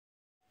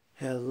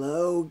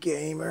Hello,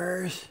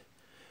 gamers.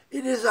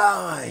 It is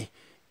I,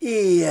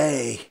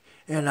 EA,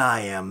 and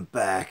I am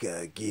back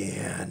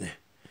again.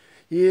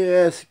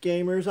 Yes,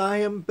 gamers, I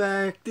am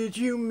back. Did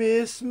you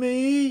miss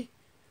me?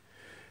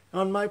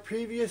 On my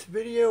previous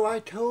video, I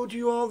told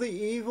you all the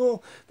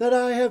evil that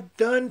I have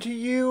done to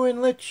you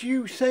and let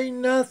you say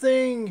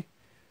nothing.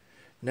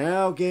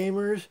 Now,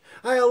 gamers,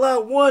 I allow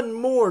one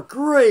more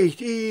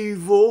great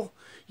evil.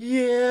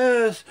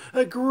 Yes,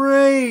 a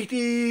great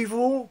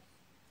evil.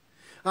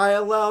 I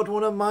allowed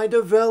one of my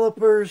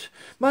developers,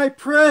 my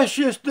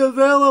precious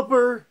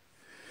developer,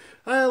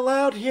 I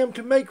allowed him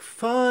to make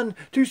fun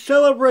to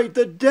celebrate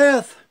the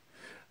death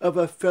of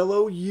a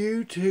fellow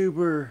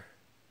YouTuber.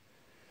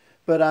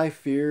 But I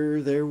fear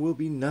there will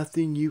be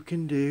nothing you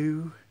can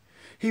do.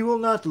 He will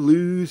not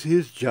lose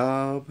his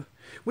job.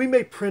 We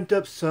may print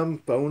up some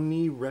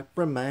phony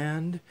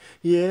reprimand.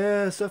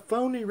 Yes, a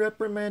phony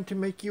reprimand to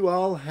make you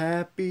all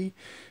happy,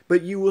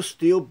 but you will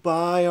still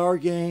buy our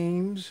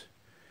games.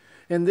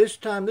 And this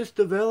time, this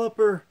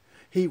developer,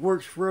 he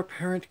works for a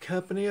parent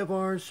company of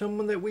ours,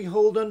 someone that we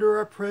hold under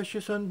our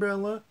precious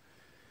umbrella.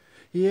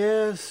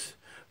 Yes,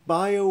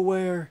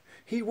 BioWare.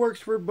 He works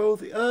for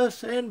both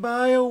us and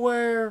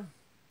BioWare.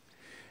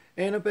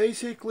 And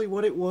basically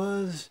what it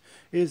was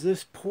is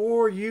this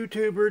poor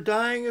YouTuber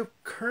dying of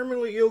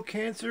terminally ill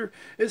cancer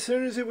as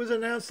soon as it was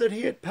announced that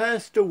he had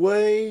passed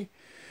away.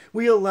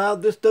 We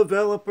allowed this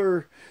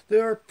developer,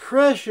 our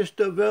precious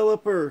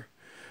developer,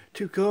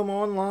 to come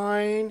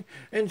online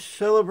and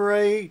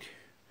celebrate.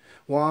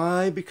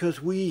 Why? Because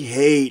we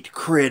hate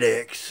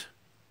critics.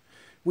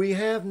 We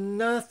have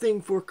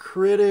nothing for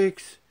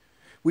critics.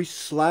 We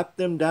slap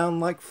them down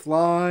like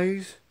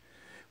flies.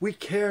 We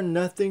care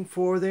nothing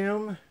for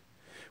them.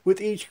 With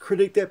each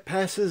critic that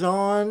passes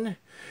on,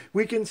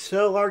 we can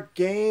sell our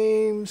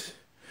games,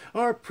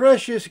 our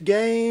precious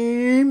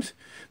games,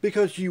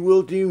 because you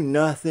will do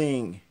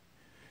nothing.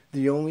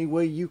 The only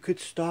way you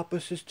could stop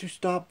us is to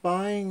stop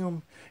buying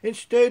them.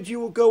 Instead, you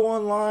will go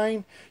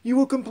online. You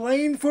will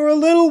complain for a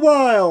little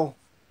while.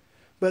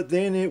 But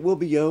then it will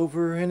be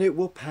over and it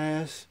will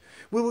pass.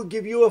 We will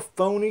give you a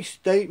phony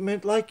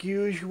statement like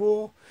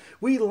usual.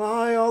 We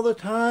lie all the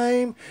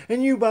time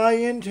and you buy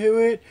into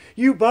it.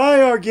 You buy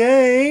our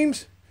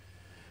games.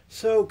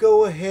 So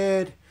go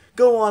ahead.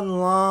 Go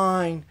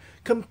online.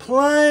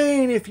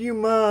 Complain if you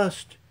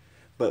must.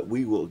 But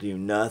we will do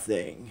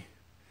nothing.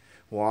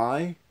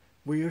 Why?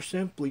 We are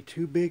simply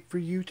too big for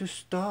you to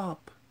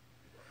stop.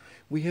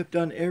 We have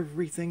done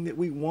everything that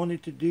we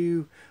wanted to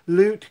do.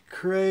 Loot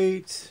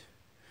crates,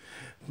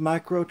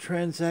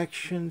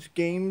 microtransactions,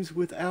 games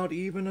without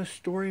even a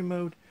story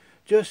mode,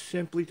 just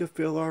simply to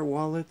fill our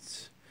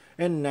wallets.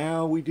 And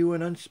now we do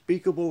an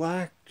unspeakable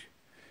act.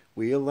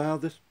 We allow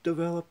this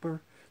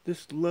developer,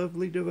 this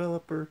lovely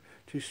developer,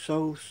 to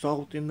sow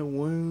salt in the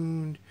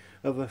wound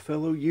of a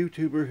fellow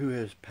YouTuber who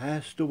has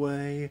passed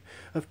away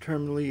of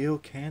terminally ill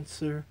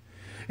cancer.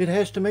 It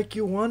has to make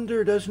you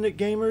wonder, doesn't it,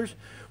 gamers?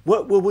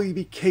 What will we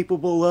be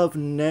capable of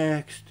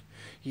next?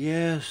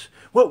 Yes,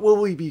 what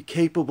will we be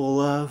capable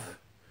of?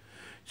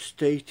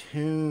 Stay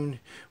tuned.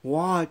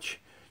 Watch.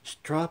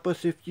 Stop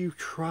us if you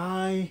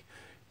try,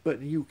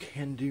 but you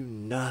can do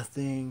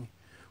nothing.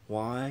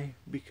 Why?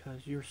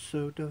 Because you're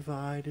so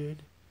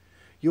divided.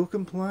 You'll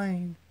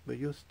complain, but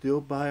you'll still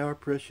buy our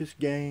precious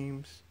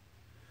games.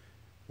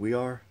 We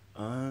are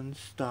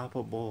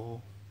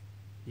unstoppable.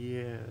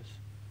 Yes.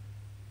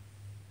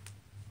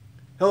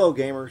 Hello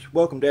gamers,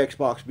 welcome to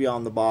Xbox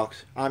Beyond the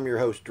Box. I'm your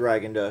host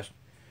Dragon Dust.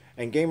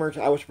 And gamers,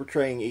 I was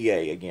portraying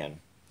EA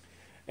again.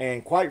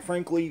 And quite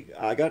frankly,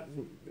 I got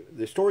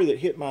the story that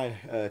hit my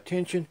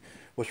attention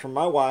was from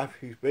my wife,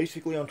 who's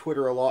basically on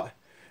Twitter a lot.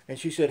 And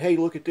she said, hey,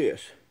 look at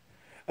this.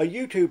 A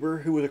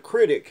YouTuber who was a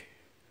critic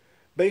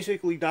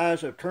basically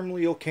dies of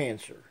terminally ill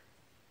cancer.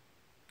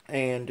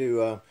 And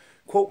to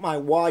quote my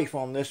wife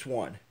on this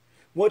one,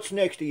 what's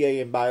next, EA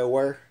and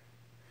BioWare?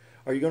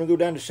 Are you going to go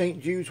down to St.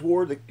 Jude's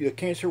ward, the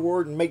cancer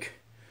ward, and make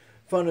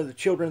fun of the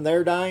children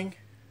there dying?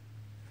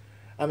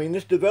 I mean,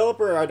 this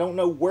developer, I don't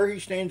know where he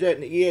stands at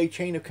in the EA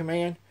chain of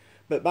command,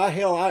 but by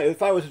hell,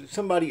 if I was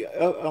somebody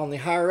on the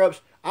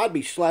higher-ups, I'd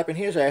be slapping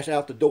his ass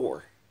out the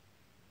door.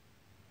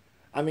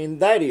 I mean,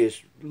 that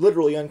is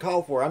literally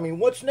uncalled for. I mean,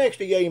 what's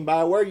next, EA and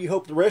BioWare? You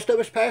hope the rest of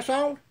us pass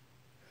on?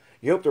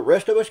 You hope the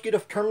rest of us get a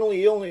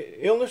terminally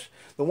illness?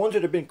 The ones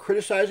that have been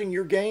criticizing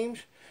your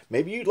games?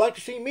 Maybe you'd like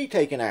to see me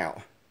taken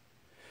out.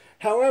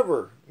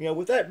 However,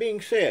 with that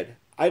being said,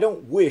 I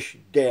don't wish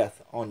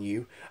death on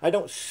you. I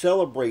don't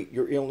celebrate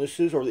your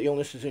illnesses or the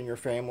illnesses in your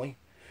family.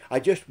 I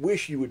just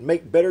wish you would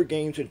make better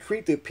games and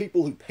treat the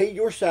people who pay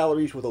your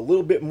salaries with a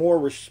little bit more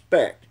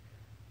respect.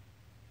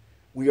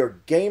 We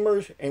are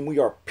gamers and we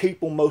are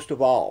people most of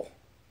all.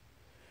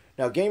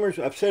 Now gamers,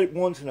 I've said it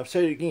once and I've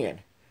said it again.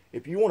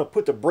 If you want to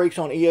put the brakes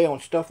on EA on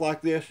stuff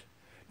like this,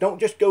 don't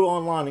just go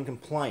online and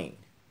complain.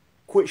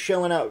 Quit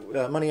shelling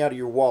out money out of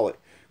your wallet.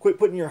 Quit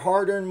putting your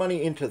hard-earned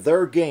money into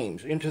their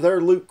games, into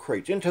their loot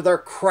crates, into their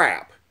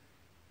crap.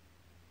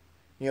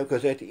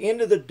 Because at the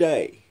end of the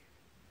day,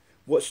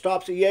 what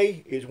stops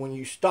EA is when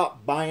you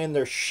stop buying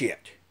their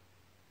shit.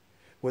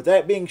 With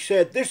that being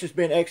said, this has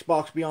been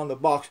Xbox Beyond the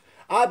Box.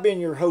 I've been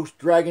your host,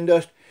 Dragon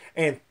Dust,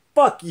 and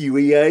fuck you,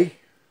 EA.